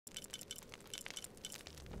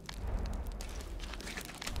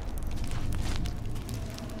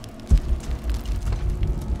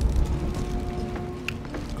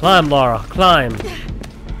Climb, Lara, climb.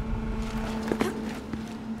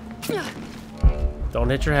 Don't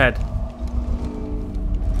hit your head.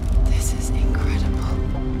 This is incredible.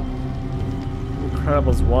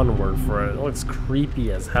 Incredible's one word for it. It looks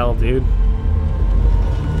creepy as hell, dude.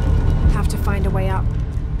 Have to find a way up.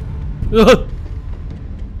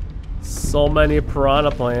 So many piranha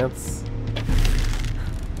plants.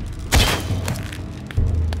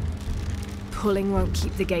 Pulling won't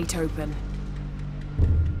keep the gate open.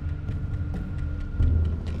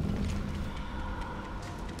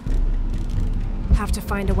 Have to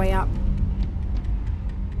find a way up.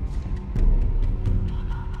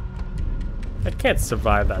 I can't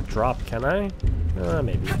survive that drop, can I?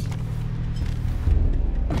 Maybe.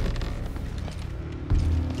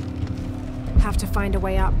 Have to find a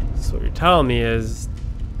way up. So what you're telling me is,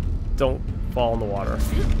 don't fall in the water.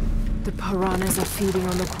 The piranhas are feeding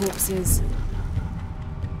on the corpses.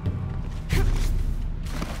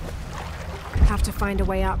 Have to find a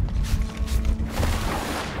way up.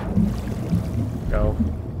 Go.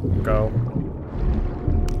 Go.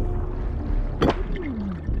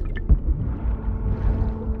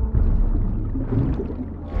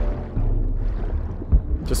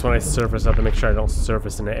 Just when I surface, I have to make sure I don't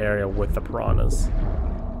surface in an area with the piranhas.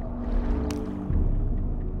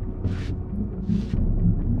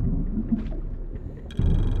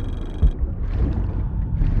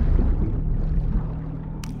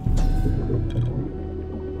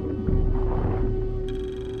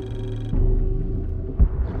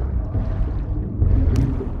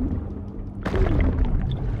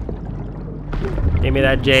 Give me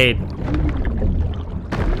that jade.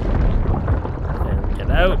 And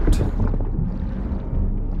get out.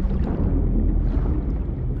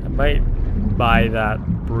 I might buy that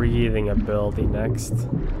breathing ability next.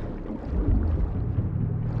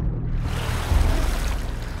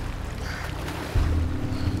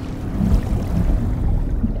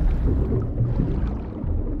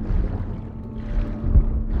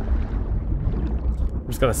 I'm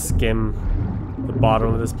just gonna skim the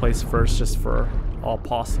bottom of this place first, just for all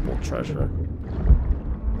possible treasure.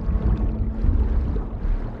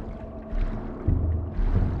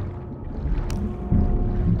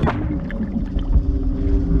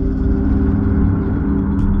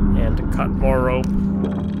 And to cut more rope.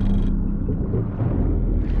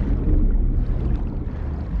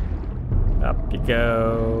 Up you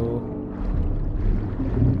go.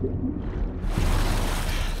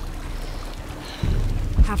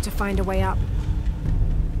 Have to find a way up.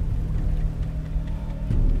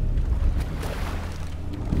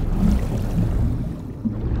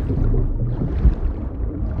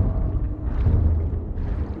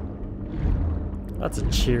 That's a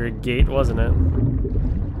cheery gate, wasn't it?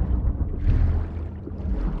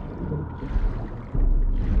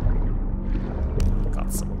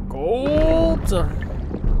 Got some gold.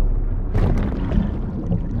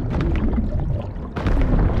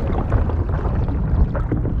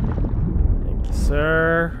 Thank you,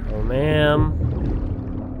 sir. Oh, ma'am.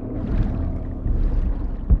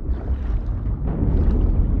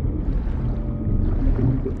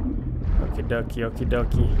 Okie dokie, okie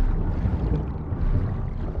dokie.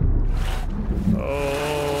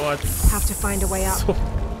 Oh, it's Have to find a way up.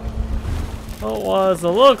 Well, it was a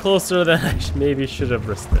little closer than I maybe should have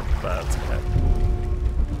risked it, but that's okay.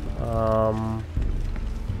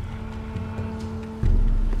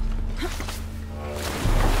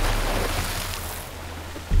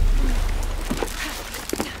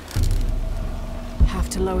 Have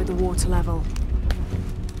to lower the water level.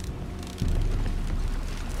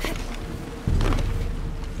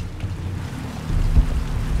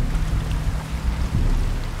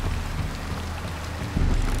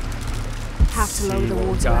 Have to lower the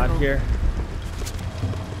water level. Here.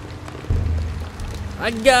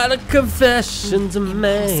 I got a confession to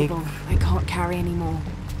make. Impossible. I can't carry anymore.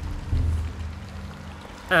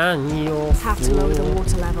 And you're Have to lower the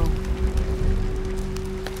water level.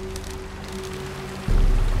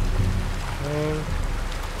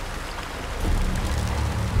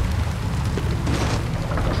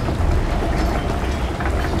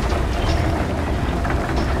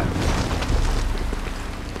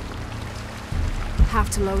 Have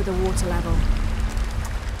to lower the water level.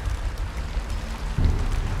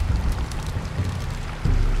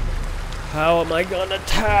 How am I gonna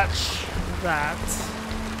attach that?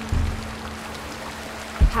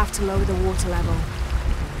 Have to lower the water level.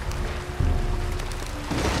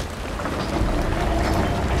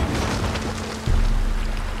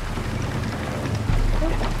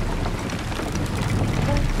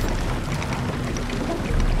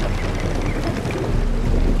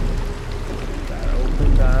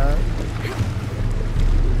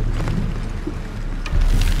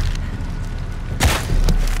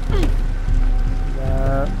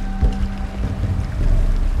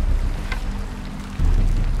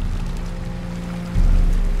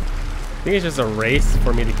 think it's just a race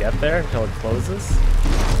for me to get there until it closes.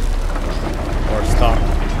 Or stop.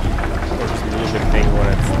 Or just music thing when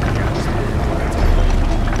it's... Yeah, just music when it's open.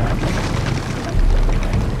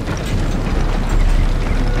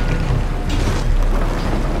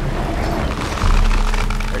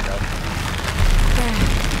 There you go. There.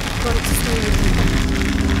 Got it to stay with me.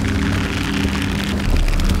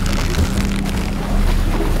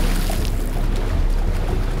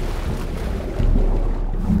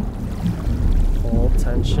 Hold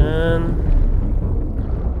tension.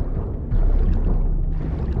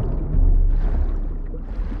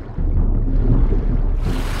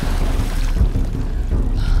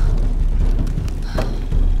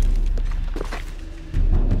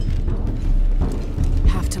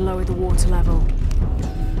 Have to lower the water level.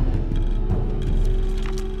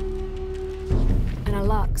 And a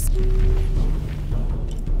lux.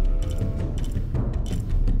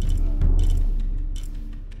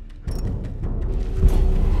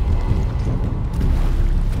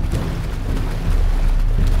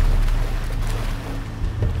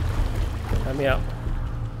 Let me out.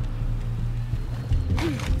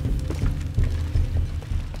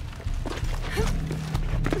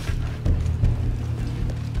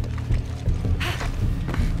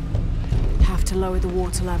 Have to lower the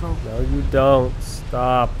water level. No, you don't.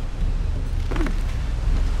 Stop.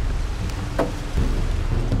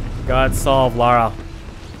 Got it solved, Lara.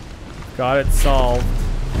 Got it solved.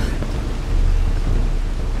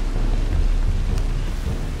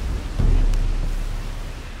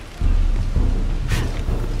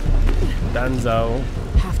 Dunzo.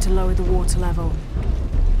 Have to lower the water level.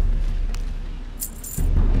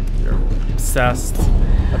 You're obsessed.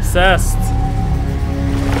 Obsessed.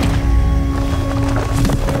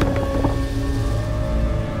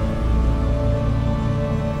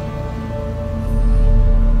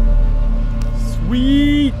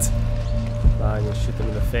 Sweet! Fine, you'll shoot them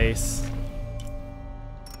in the face.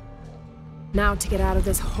 Now to get out of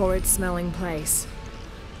this horrid smelling place.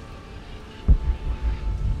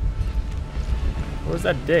 Where's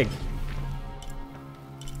that dig?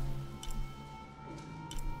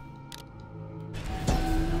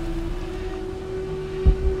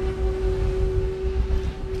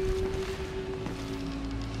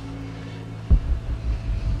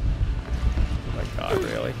 Oh my god,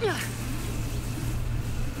 really?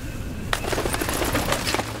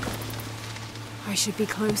 I should be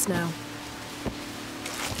close now.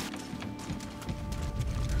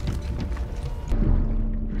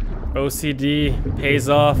 OCD pays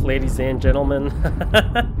off, ladies and gentlemen.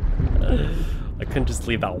 I couldn't just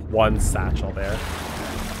leave that one satchel there.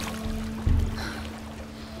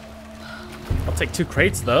 I'll take 2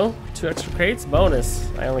 crates though. 2 extra crates, bonus.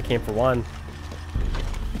 I only came for 1.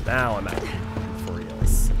 Now I'm out for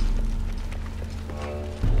reals.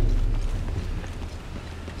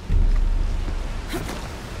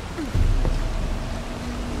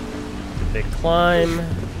 Big climb.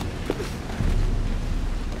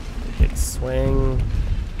 Big swing.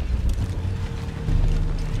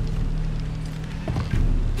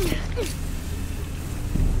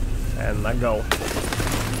 And let go.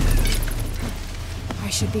 I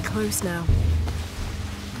should be close now.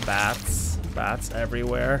 Bats. Bats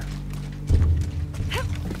everywhere.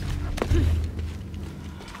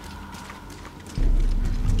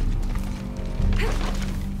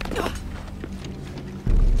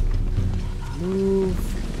 Move.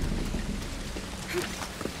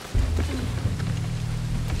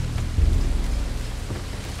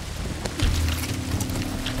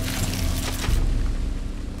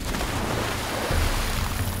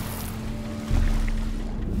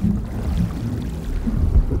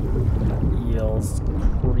 Eels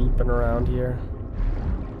creeping around here.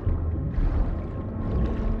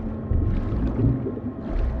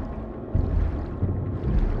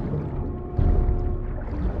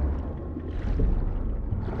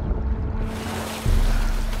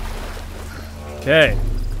 Okay.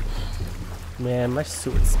 Man, my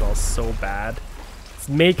suit smells so bad. It's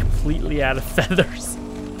made completely out of feathers.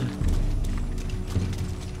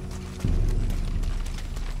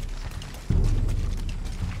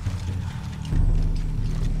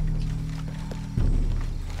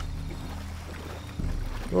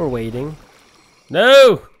 We're waiting.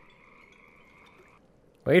 No!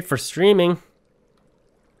 Wait for streaming.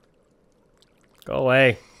 Go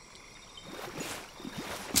away.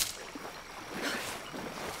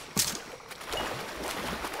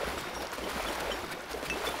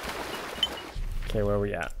 Okay, where are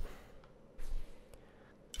we at?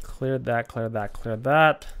 Cleared that, cleared that, cleared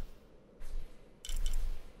that.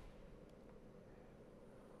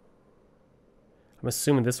 I'm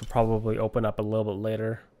assuming this will probably open up a little bit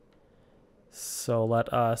later. So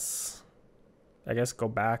let us, I guess, go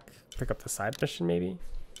back, pick up the side mission maybe?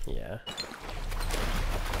 Yeah.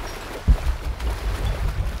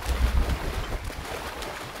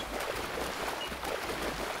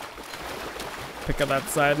 Pick up that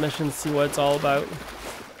side mission, see what it's all about.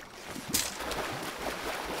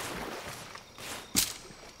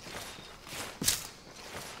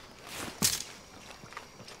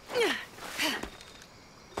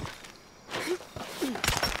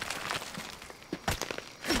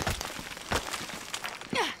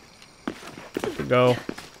 Go. I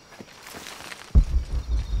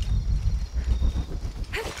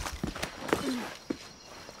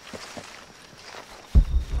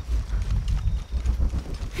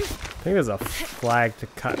think there's a flag to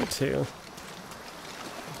cut too.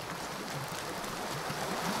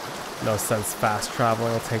 No sense fast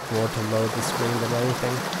traveling. It'll take more to load the screen than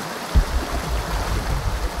anything.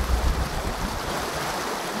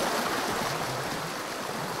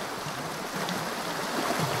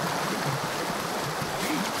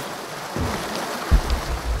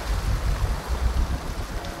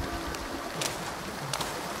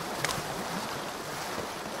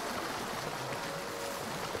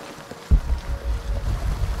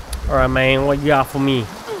 Alright, man, what you got for me?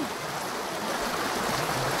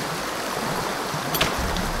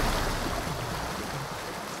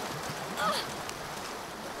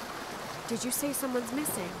 Did you say someone's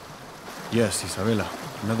missing? Yes, Isabella,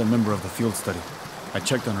 another member of the field study. I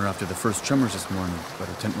checked on her after the first tremors this morning, but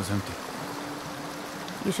her tent was empty.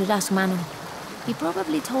 You should ask Manu. He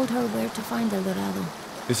probably told her where to find El Dorado.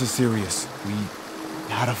 This is serious. We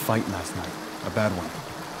had a fight last night. A bad one.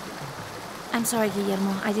 I'm sorry,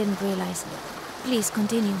 Guillermo. I didn't realize. Please,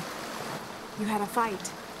 continue. You had a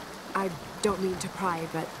fight. I don't mean to pry,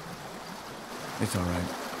 but... It's all right.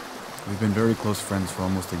 We've been very close friends for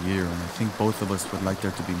almost a year, and I think both of us would like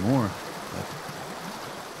there to be more, but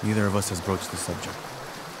neither of us has broached the subject.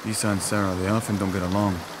 Isa and Sarah, they often don't get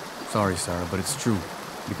along. Sorry, Sarah, but it's true.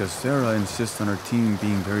 Because Sarah insists on her team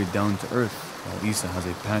being very down-to-earth, while Isa has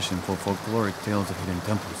a passion for folkloric tales of hidden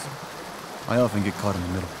temples. I often get caught in the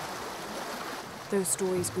middle. Those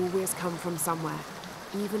stories always come from somewhere.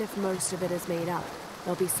 Even if most of it is made up,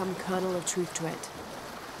 there'll be some kernel of truth to it.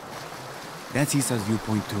 That's Isa's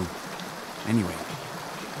viewpoint too. Anyway,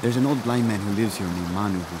 there's an old blind man who lives here named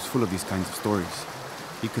Manu who's full of these kinds of stories.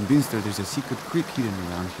 He convinced her there's a secret creek hidden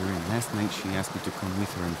around here, and last night she asked me to come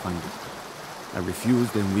with her and find it. I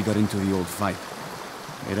refused, and we got into the old fight.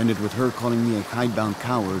 It ended with her calling me a hidebound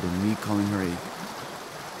coward and me calling her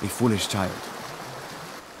a foolish child.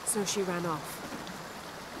 So she ran off.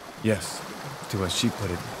 Yes, to as she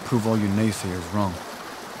put it, prove all you naysayers wrong.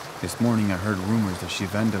 This morning I heard rumors that she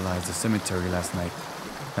vandalized the cemetery last night.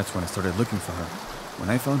 That's when I started looking for her.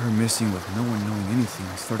 When I found her missing with no one knowing anything,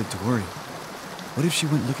 I started to worry. What if she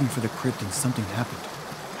went looking for the crypt and something happened?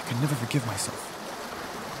 I could never forgive myself.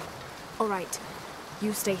 All right.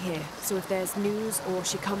 You stay here, so if there's news or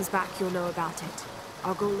she comes back, you'll know about it.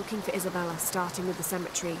 I'll go looking for Isabella, starting with the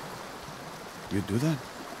cemetery. You'd do that?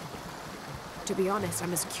 To be honest,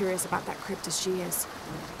 I'm as curious about that crypt as she is.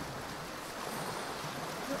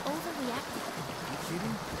 You're overreacting.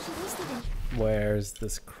 She wasted in... Where's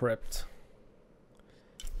this crypt?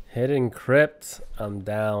 Hidden crypt? I'm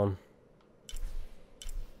down.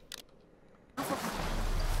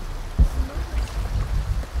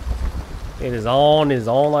 It is on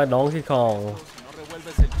like Donkey Kong.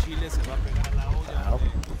 Wow.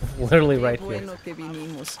 Literally right here.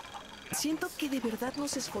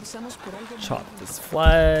 Chop this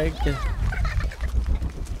flag.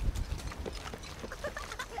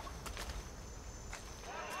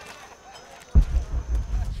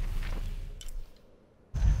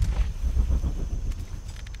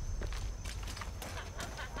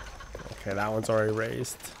 Okay, that one's already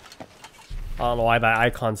raised. I don't know why that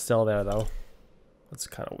icon's still there though. That's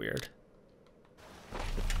kind of weird.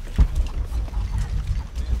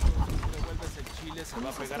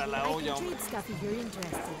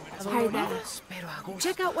 Hi there.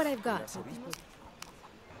 Check out what I've got.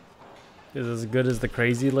 Is it as good as the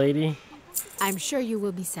crazy lady? I'm sure you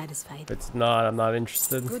will be satisfied. If it's not, I'm not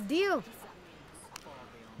interested. Good deal.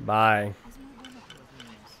 Bye.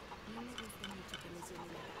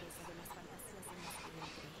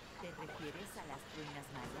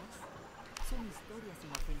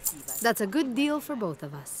 That's a good deal for both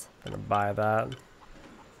of us. Gonna buy that.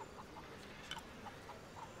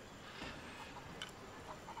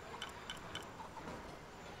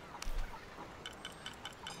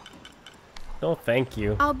 No, thank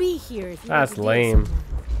you. I'll be here if you That's want to lame. deal somewhere.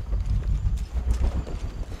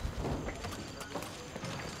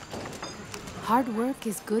 Hard work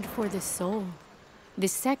is good for the soul. The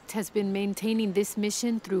sect has been maintaining this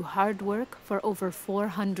mission through hard work for over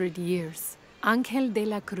 400 years. Angel de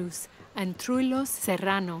la Cruz and Truilos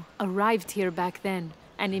Serrano arrived here back then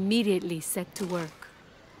and immediately set to work.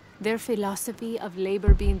 Their philosophy of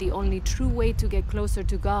labor being the only true way to get closer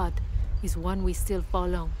to God is one we still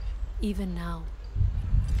follow, even now.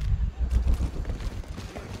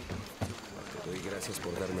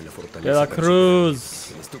 De la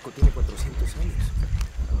Cruz.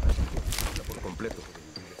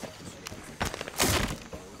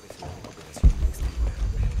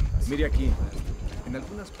 Mire aquí. En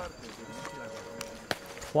algunas partes.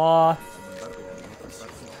 Cloth.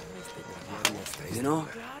 You know,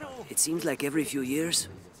 it seems like every few years,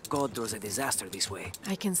 God throws a disaster this way.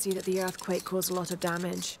 I can see that the earthquake caused a lot of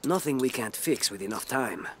damage. Nothing we can't fix with enough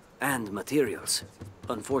time. And materials.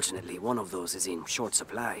 Unfortunately, one of those is in short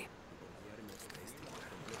supply.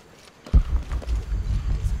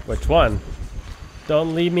 Which one?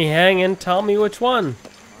 Don't leave me hanging. Tell me which one.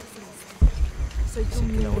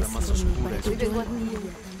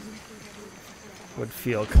 Would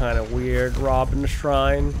feel kind of weird robbing the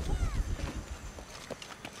shrine.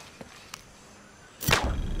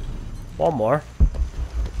 One more.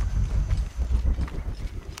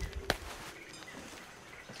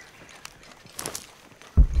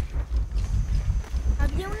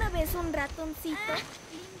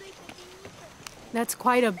 That's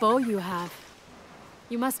quite a bow you have.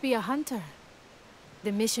 You must be a hunter.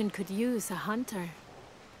 The mission could use a hunter.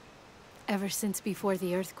 Ever since before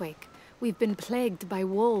the earthquake, we've been plagued by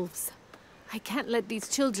wolves. I can't let these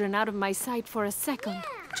children out of my sight for a second.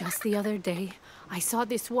 Just the other day, I saw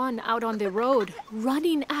this one out on the road,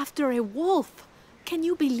 running after a wolf. Can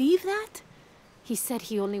you believe that? He said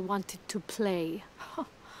he only wanted to play.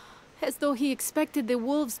 As though he expected the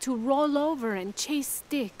wolves to roll over and chase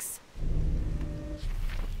sticks.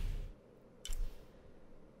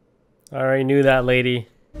 I already knew that, lady.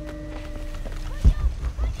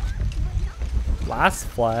 Last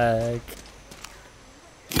flag.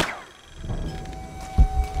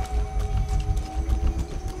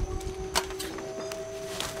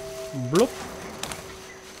 Bloop.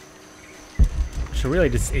 Should really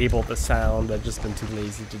disable the sound. I've just been too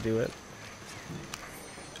lazy to do it.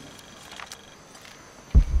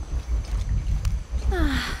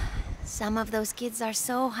 Some of those kids are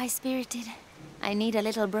so high-spirited. I need a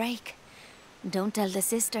little break. Don't tell the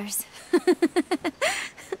sisters.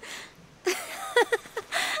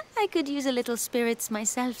 I could use a little spirits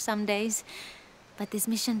myself some days, but this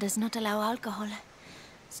mission does not allow alcohol,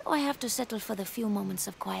 so I have to settle for the few moments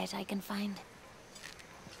of quiet I can find.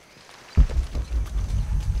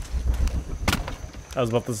 I was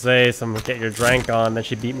about to say, someone get your drink on, then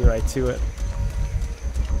she beat me right to it.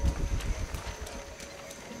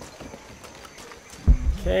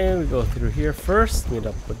 Okay, we go through here first. Meet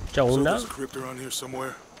up with So Jonah. there's a crypt around here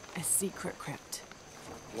somewhere? A secret crypt.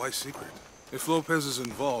 Why secret? If Lopez is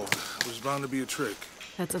involved, there's bound to be a trick.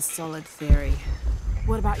 That's a solid theory.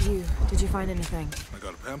 What about you? Did you find anything? I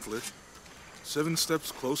got a pamphlet. 7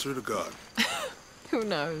 steps closer to God. Who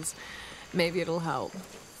knows? Maybe it'll help.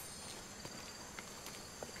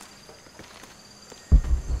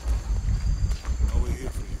 I'll wait here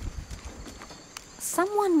for you.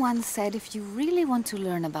 Someone once said if you really want to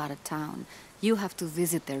learn about a town, you have to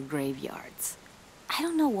visit their graveyards. I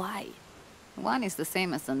don't know why. One is the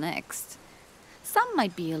same as the next. Some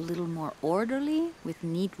might be a little more orderly, with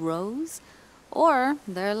neat rows, or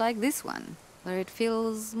they're like this one, where it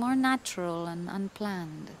feels more natural and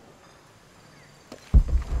unplanned.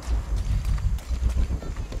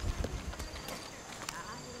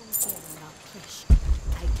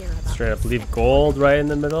 Straight up leave gold right in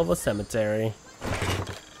the middle of a cemetery.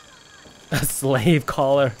 A slave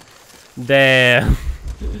collar. Damn.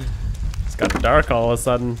 It's got dark all of a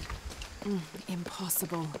sudden.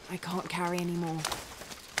 Impossible. I can't carry anymore.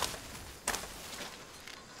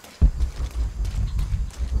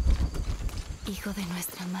 Hijo de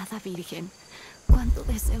nuestra amada Virgen, cuánto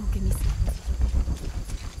deseo que mis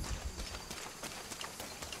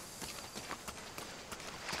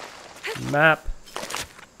Map.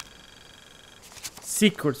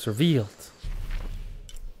 Secrets revealed.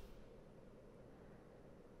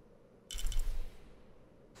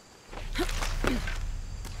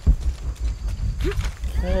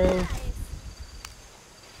 Okay.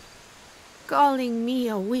 Calling me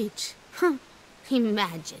a witch.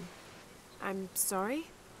 Imagine. I'm sorry?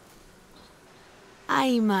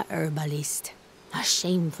 I'm a herbalist, a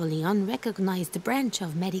shamefully unrecognized branch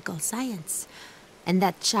of medical science. And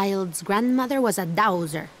that child's grandmother was a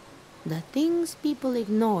dowser. The things people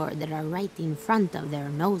ignore that are right in front of their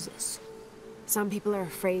noses. Some people are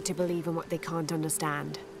afraid to believe in what they can't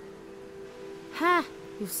understand. Ha!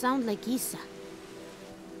 You sound like Isa.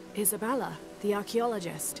 Isabella, the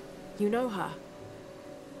archaeologist. You know her.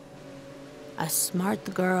 A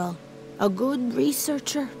smart girl, a good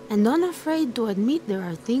researcher, and unafraid to admit there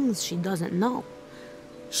are things she doesn't know.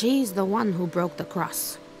 She's the one who broke the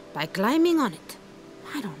cross, by climbing on it.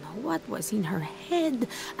 I don't know what was in her head.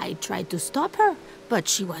 I tried to stop her, but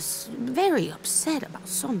she was very upset about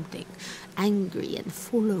something, angry and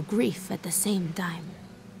full of grief at the same time.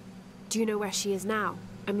 Do you know where she is now?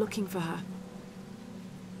 I'm looking for her.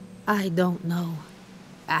 I don't know.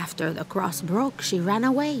 After the cross broke, she ran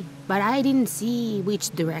away, but I didn't see which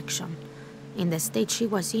direction. In the state she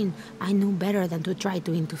was in, I knew better than to try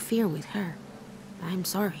to interfere with her. I'm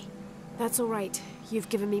sorry. That's all right. You've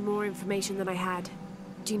given me more information than I had.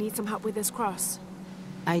 Do you need some help with this cross?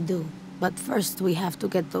 I do. But first we have to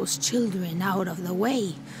get those children out of the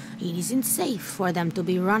way. It isn't safe for them to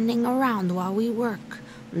be running around while we work.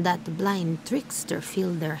 That blind trickster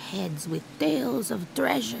filled their heads with tales of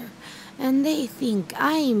treasure, and they think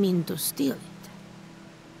I mean to steal it.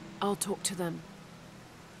 I'll talk to them.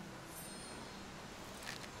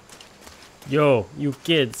 Yo, you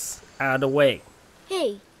kids, out of the way.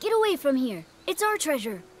 Hey, get away from here. It's our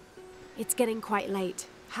treasure. It's getting quite late.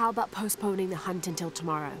 How about postponing the hunt until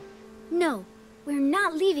tomorrow? No, we're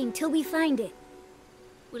not leaving till we find it.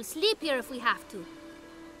 We'll sleep here if we have to.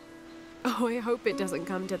 Oh, I hope it doesn't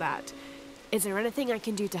come to that. Is there anything I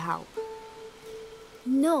can do to help?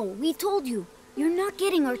 No, we told you. You're not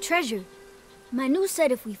getting our treasure. Manu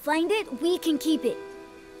said if we find it, we can keep it.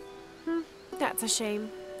 That's a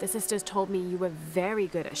shame. The sisters told me you were very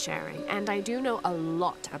good at sharing, and I do know a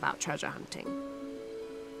lot about treasure hunting.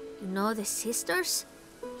 You know the sisters?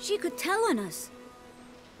 She could tell on us.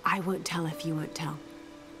 I won't tell if you won't tell.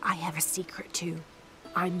 I have a secret too.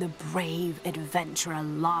 I'm the brave adventurer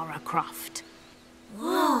Lara Croft.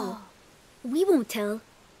 Whoa! We won't tell.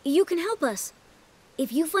 You can help us.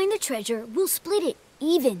 If you find the treasure, we'll split it,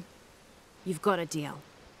 even. You've got a deal.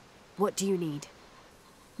 What do you need?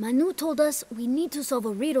 Manu told us we need to solve a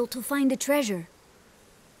riddle to find the treasure.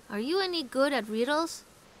 Are you any good at riddles?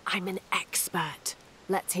 I'm an expert.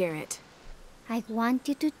 Let's hear it. I want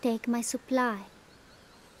you to take my supply.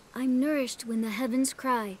 I'm nourished when the heavens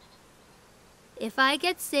cry. If I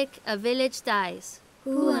get sick, a village dies.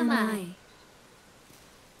 Who am I?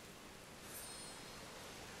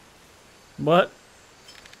 What?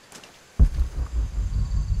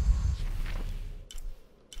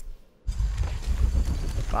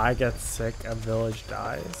 If I get sick, a village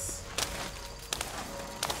dies.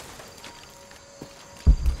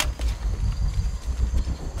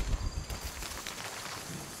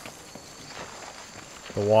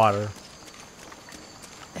 The water.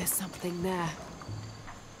 There's something there.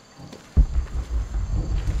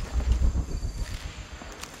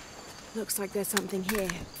 Looks like there's something here.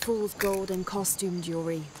 Fool's gold and costume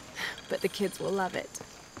jewelry. But the kids will love it.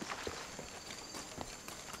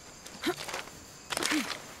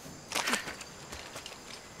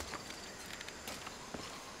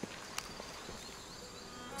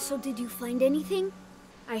 So did you find anything?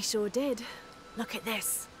 I sure did. Look at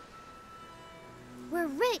this. We're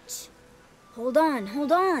rich. Hold on,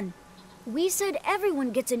 hold on. We said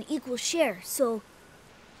everyone gets an equal share, so...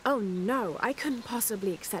 Oh no, I couldn't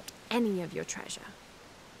possibly accept any of your treasure.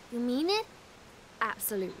 You mean it?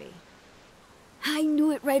 Absolutely. I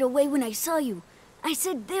knew it right away when I saw you. I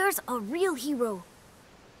said there's a real hero.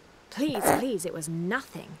 Please, please, it was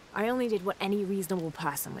nothing. I only did what any reasonable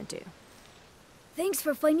person would do. Thanks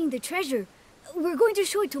for finding the treasure. We're going to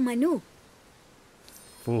show it to Manu.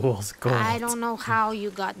 Fool's gold. I don't know how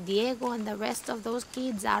you got Diego and the rest of those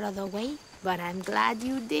kids out of the way, but I'm glad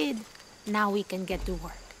you did. Now we can get to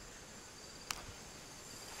work.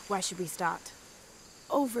 Where should we start?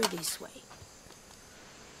 Over this way.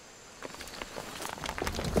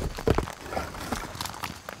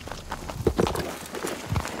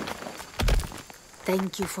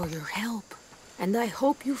 Thank you for your help, and I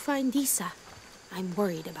hope you find Isa. I'm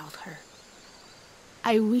worried about her.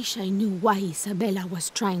 I wish I knew why Isabella was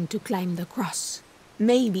trying to climb the cross.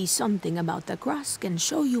 Maybe something about the cross can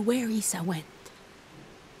show you where Isa went.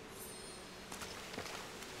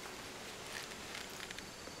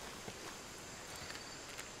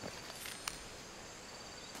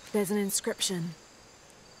 There's an inscription.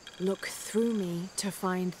 Look through me to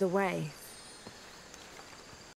find the way.